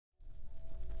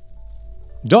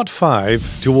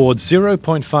Dotfive towards 0.5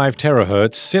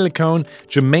 TeraHertz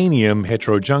Silicon-Germanium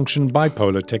Heterojunction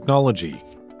Bipolar technology.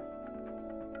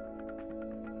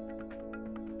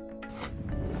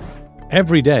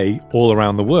 Every day, all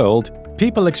around the world,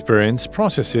 people experience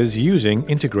processes using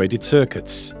integrated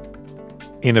circuits.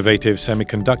 Innovative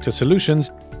semiconductor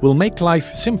solutions will make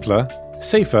life simpler,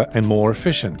 safer and more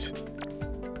efficient.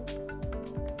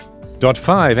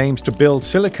 Dotfive aims to build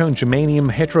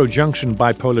Silicon-Germanium Heterojunction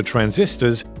bipolar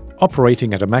transistors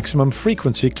operating at a maximum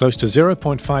frequency close to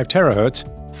 0.5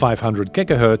 THz, 500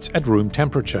 GHz at room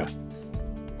temperature.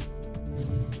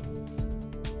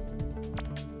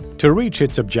 To reach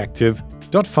its objective,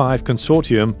 Dotfive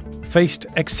consortium faced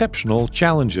exceptional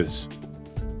challenges.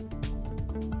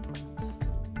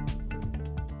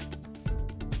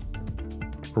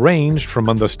 Ranged from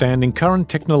understanding current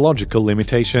technological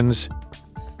limitations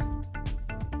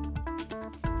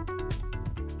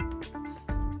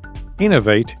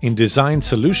innovate in design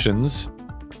solutions,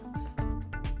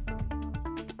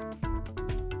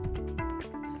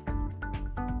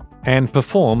 and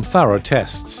perform thorough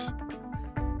tests.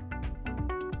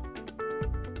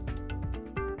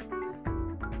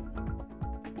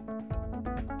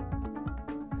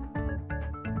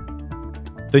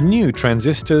 The new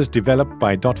transistors developed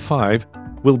by Dotfive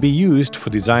will be used for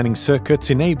designing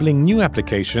circuits enabling new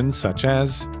applications such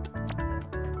as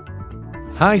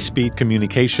high-speed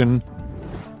communication,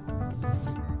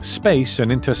 space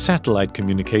and inter-satellite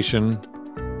communication,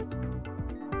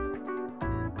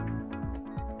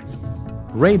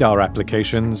 radar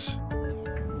applications,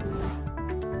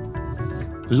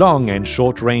 long and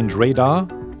short-range radar,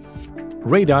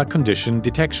 radar condition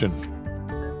detection,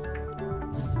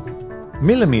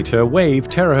 millimeter wave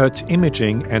terahertz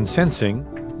imaging and sensing,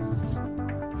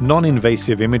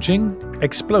 non-invasive imaging,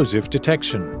 explosive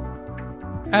detection.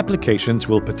 Applications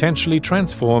will potentially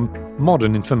transform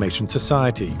modern information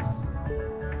society.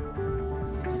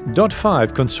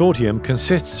 Dotfive consortium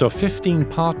consists of 15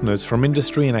 partners from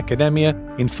industry and academia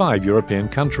in 5 European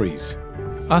countries: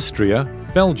 Austria,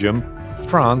 Belgium,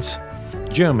 France,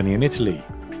 Germany and Italy.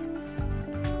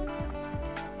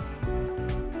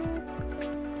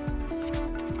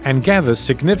 And gathers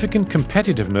significant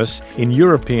competitiveness in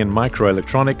European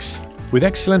microelectronics with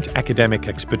excellent academic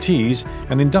expertise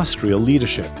and industrial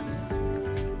leadership.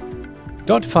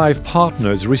 Dotfive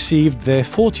partners received their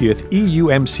 40th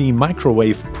EUMC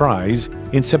Microwave Prize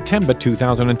in September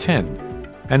 2010,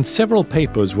 and several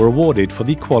papers were awarded for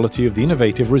the quality of the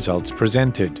innovative results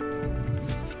presented.